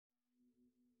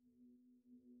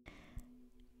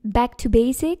Back to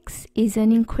Basics is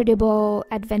an incredible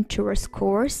adventurous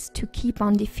course to keep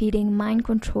on defeating mind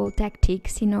control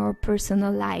tactics in our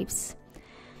personal lives.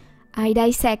 I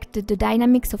dissect the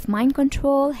dynamics of mind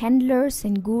control, handlers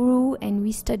and guru, and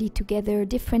we study together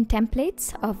different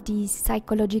templates of these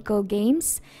psychological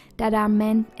games that are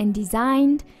meant and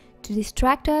designed to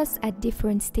distract us at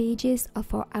different stages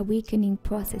of our awakening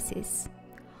processes.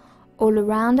 All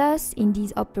around us, in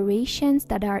these operations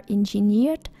that are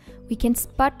engineered, we can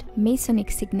spot Masonic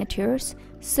signatures,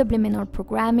 subliminal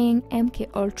programming, MK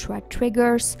Ultra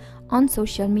triggers on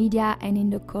social media and in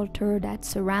the culture that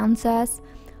surrounds us,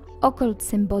 occult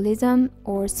symbolism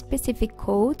or specific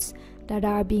codes that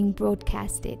are being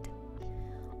broadcasted.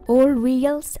 All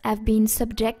reels have been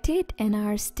subjected and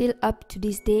are still up to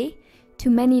this day to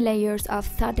many layers of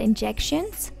thought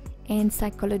injections and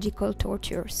psychological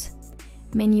tortures.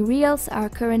 Many reels are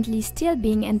currently still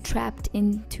being entrapped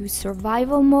into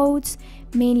survival modes,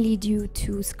 mainly due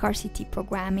to scarcity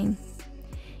programming.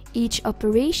 Each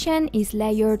operation is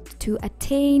layered to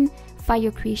attain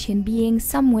fire creation being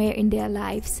somewhere in their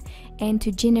lives and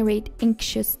to generate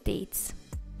anxious states.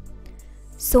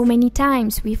 So many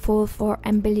times we fall for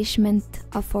embellishment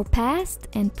of our past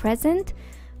and present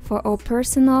for our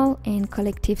personal and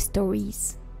collective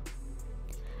stories.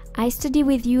 I study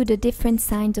with you the different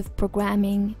signs of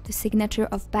programming, the signature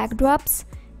of backdrops,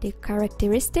 their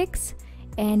characteristics,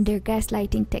 and their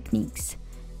gaslighting techniques,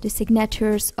 the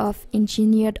signatures of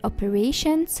engineered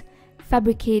operations,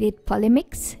 fabricated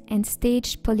polemics, and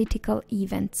staged political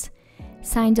events,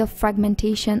 signs of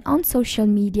fragmentation on social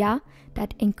media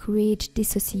that encourage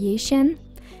dissociation,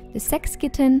 the sex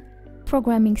kitten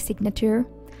programming signature,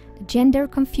 the gender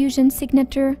confusion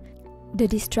signature, the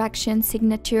distraction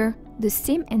signature, the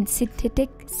sim and synthetic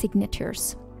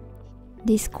signatures.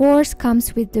 This course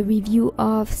comes with the review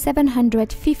of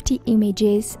 750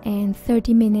 images and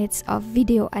 30 minutes of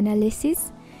video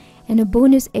analysis and a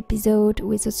bonus episode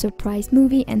with a surprise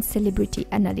movie and celebrity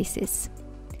analysis.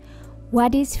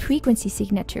 What is frequency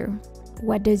signature?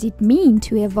 What does it mean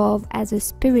to evolve as a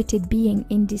spirited being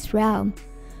in this realm?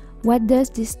 What does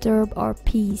disturb our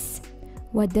peace?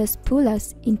 What does pull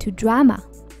us into drama?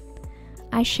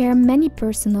 I share many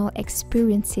personal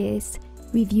experiences,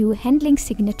 review handling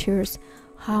signatures,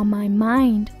 how my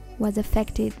mind was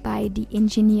affected by the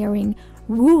engineering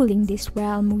ruling this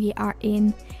realm we are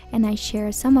in, and I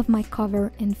share some of my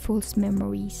cover and false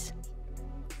memories.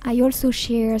 I also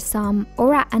share some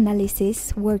aura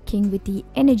analysis working with the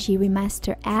Energy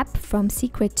Remaster app from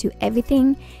Secret to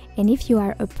Everything, and if you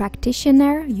are a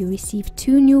practitioner, you receive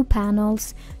 2 new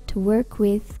panels to work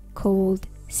with called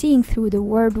Seeing Through the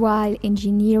Worldwide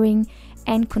Engineering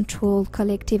and Controlled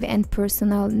Collective and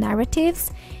Personal Narratives,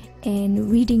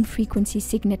 and Reading Frequency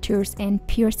Signatures and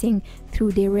Piercing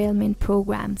Through Derailment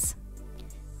Programs.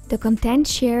 The content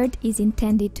shared is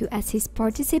intended to assist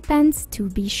participants to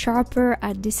be sharper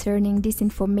at discerning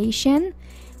disinformation,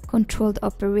 controlled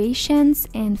operations,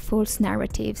 and false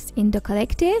narratives in the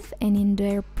collective and in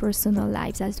their personal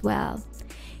lives as well.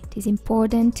 It is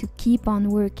important to keep on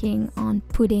working on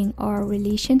putting our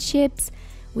relationships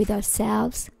with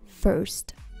ourselves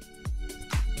first.